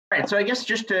right, so I guess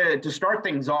just to start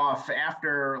things off,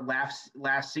 after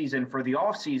last season, for the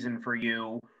off season for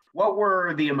you, what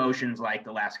were the emotions like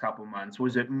the last couple months?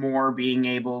 Was it more being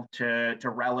able to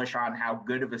relish on how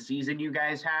good of a season you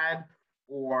guys had,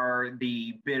 or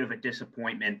the bit of a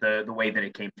disappointment the way that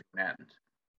it came to an end?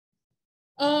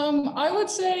 I would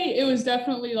say it was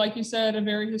definitely, like you said, a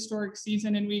very historic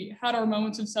season, and we had our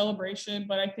moments of celebration.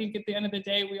 But I think at the end of the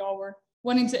day, we all were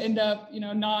wanting to end up,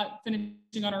 not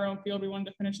finishing on our own field. We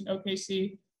wanted to finish in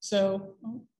OKC. So,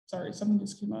 sorry, something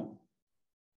just came up.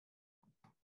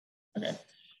 Okay.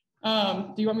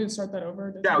 Do you want me to start that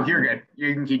over? No, you're good.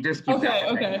 You can just keep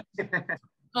Okay.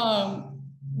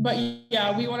 But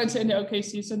yeah, we wanted to end at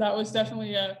OKC. So that was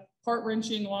definitely a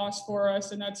heart-wrenching loss for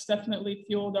us. And that's definitely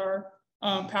fueled our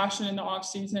passion in the off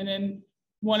season and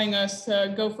wanting us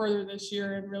to go further this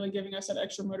year and really giving us that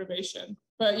extra motivation.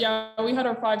 But yeah, we had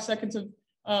our 5 seconds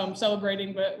of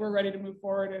celebrating, but we're ready to move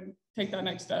forward and take that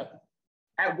next step.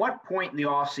 At what point in the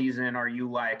off season are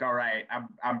you like, all right,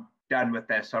 I'm done with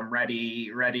this. I'm ready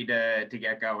to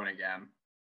get going again?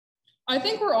 I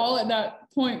think we're all at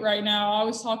that point right now. I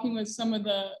was talking with some of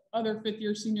the other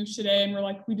fifth-year seniors today, and we're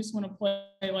like, we just want to play.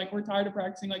 Like, we're tired of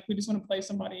practicing. Like, we just want to play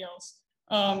somebody else.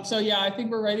 So yeah, I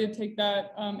think we're ready to take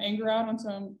that anger out on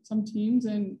some teams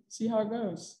and see how it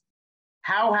goes.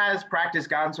 How has practice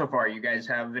gone so far? You guys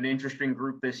have an interesting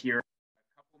group this year,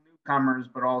 a couple newcomers,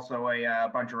 but also a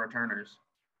bunch of returners.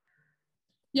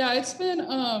 Yeah, it's been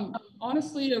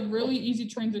honestly a really easy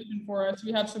transition for us.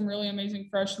 We have some really amazing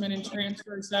freshmen and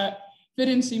transfers that fit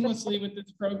in seamlessly with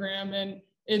this program. And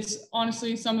it's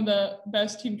honestly some of the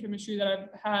best team chemistry that I've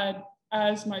had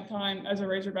as my time as a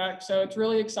Razorback. So it's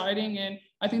really exciting. And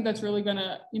I think that's really going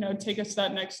to, take us to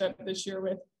that next step this year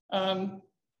with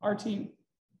our team.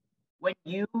 When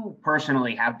you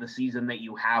personally have the season that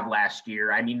you have last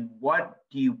year, I mean, what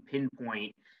do you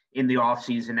pinpoint in the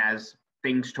offseason as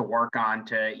things to work on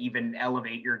to even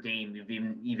elevate your game,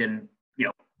 even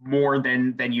more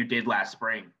than you did last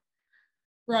spring?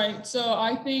 Right. So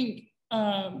I think,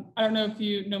 I don't know if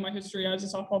you know my history as a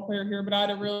softball player here, but I had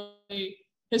a really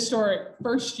historic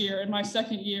first year, and my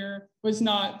second year was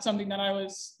not something that I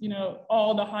was,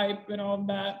 all the hype and all of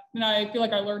that. And I feel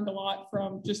like I learned a lot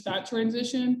from just that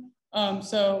transition.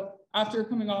 So after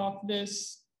coming off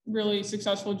this really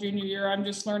successful junior year, I'm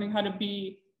just learning how to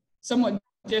be somewhat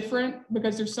different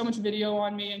because there's so much video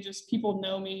on me and just people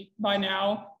know me by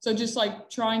now. So just like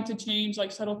trying to change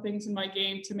like subtle things in my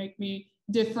game to make me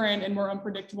different and more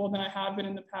unpredictable than I have been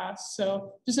in the past.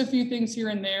 So just a few things here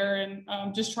and there,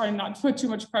 and just trying not to put too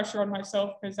much pressure on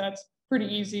myself because that's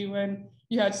pretty easy when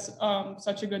you had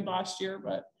such a good last year.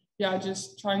 But yeah,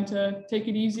 just trying to take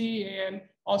it easy and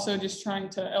also just trying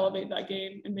to elevate that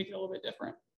game and make it a little bit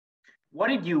different. What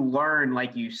did you learn,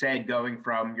 like you said, going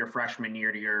from your freshman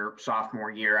year to your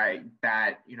sophomore year?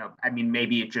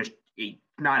 Maybe it's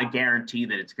not a guarantee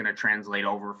that it's going to translate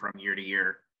over from year to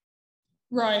year.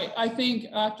 Right. I think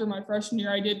after my freshman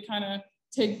year, I did kind of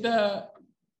take I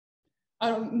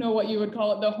don't know what you would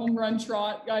call it, the home run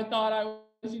trot. I thought I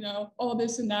was, all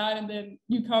this and that. And then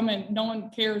you come and no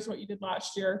one cares what you did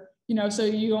last year, so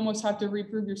you almost have to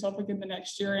reprove yourself again the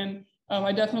next year. And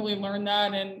I definitely learned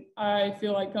that. And I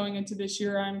feel like going into this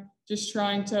year, I'm just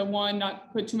trying to, one,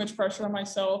 not put too much pressure on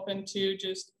myself, and two,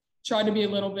 just try to be a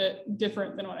little bit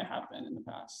different than what I have been in the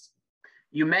past.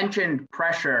 You mentioned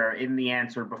pressure in the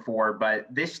answer before, but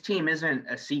this team isn't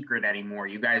a secret anymore.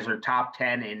 You guys are top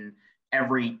 10 in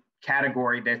every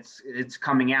category it's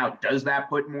coming out. Does that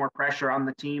put more pressure on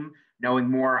the team, knowing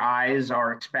more eyes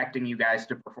are expecting you guys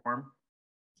to perform?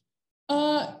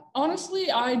 Honestly,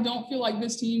 I don't feel like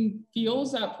this team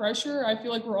feels that pressure. I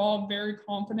feel like we're all very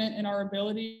confident in our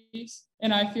abilities.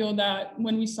 And I feel that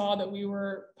when we saw that we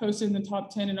were posted in the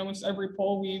top 10 in almost every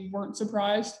poll, we weren't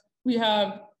surprised. We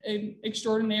have an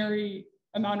extraordinary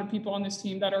amount of people on this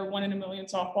team that are 1 in a million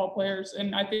softball players.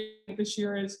 And I think this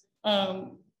year is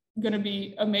going to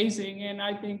be amazing. And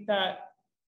I think that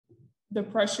the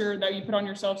pressure that you put on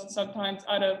yourselves is sometimes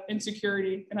out of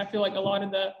insecurity. And I feel like a lot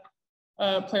of the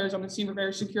players on the team are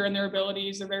very secure in their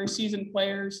abilities. They're very seasoned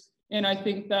players. And I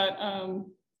think that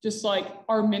just like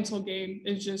our mental game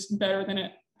is just better than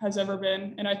it has ever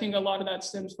been. And I think a lot of that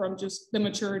stems from just the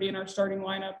maturity in our starting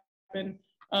lineup and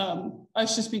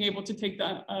us just being able to take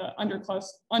the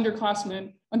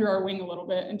underclassmen under our wing a little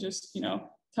bit and just,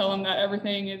 tell them that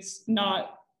everything is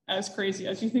not as crazy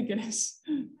as you think it is.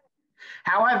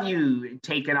 How have you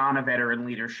taken on a veteran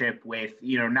leadership with,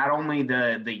 not only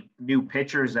the new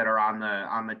pitchers that are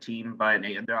on the team, but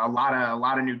there are a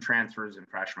lot of new transfers and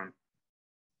freshmen?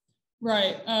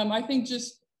 Right. I think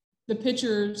just the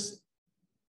pitchers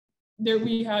there,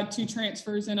 we had 2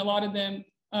 transfers, and a lot of them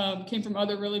came from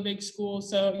other really big schools.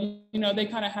 So, they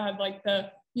kind of had like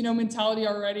the, mentality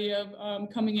already of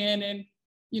coming in and,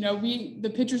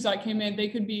 the pitchers that came in, they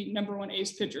could be number one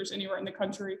ace pitchers anywhere in the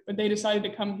country, but they decided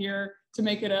to come here to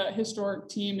make it a historic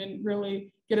team and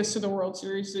really get us to the World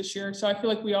Series this year. So I feel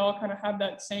like we all kind of have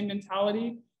that same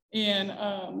mentality, and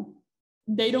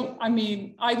they don't, I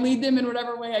lead them in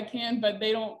whatever way I can, but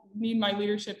they don't need my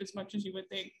leadership as much as you would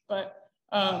think. But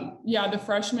the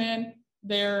freshmen,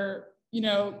 they're,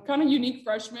 kind of unique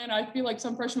freshmen. I feel like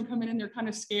some freshmen come in and they're kind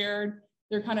of scared.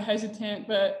 They're kind of hesitant,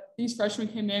 but these freshmen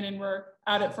came in and were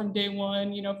at it from day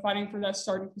one, fighting for that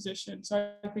starting position.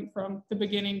 So I think from the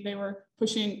beginning, they were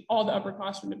pushing all the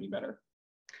upperclassmen to be better.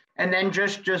 And then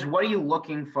just what are you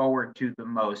looking forward to the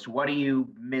most? What do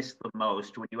you miss the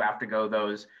most when you have to go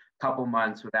those couple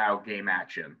months without game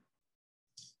action?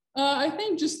 I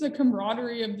think just the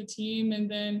camaraderie of the team,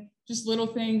 and then just little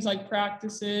things like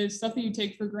practices, stuff that you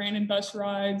take for granted, bus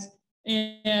rides.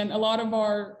 And a lot of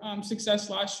our success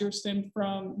last year stemmed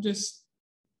from just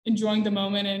enjoying the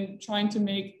moment and trying to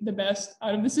make the best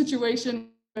out of the situation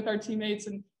with our teammates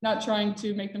and not trying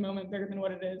to make the moment bigger than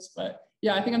what it is. But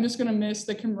yeah, I think I'm just going to miss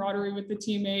the camaraderie with the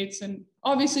teammates and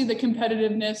obviously the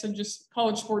competitiveness of just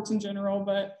college sports in general.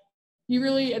 But you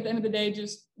really, at the end of the day,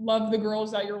 just love the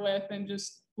girls that you're with and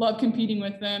just love competing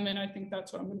with them. And I think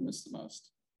that's what I'm going to miss the most.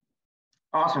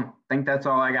 Awesome. I think that's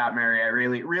all I got, Mary. I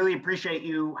really, really appreciate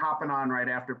you hopping on right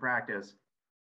after practice.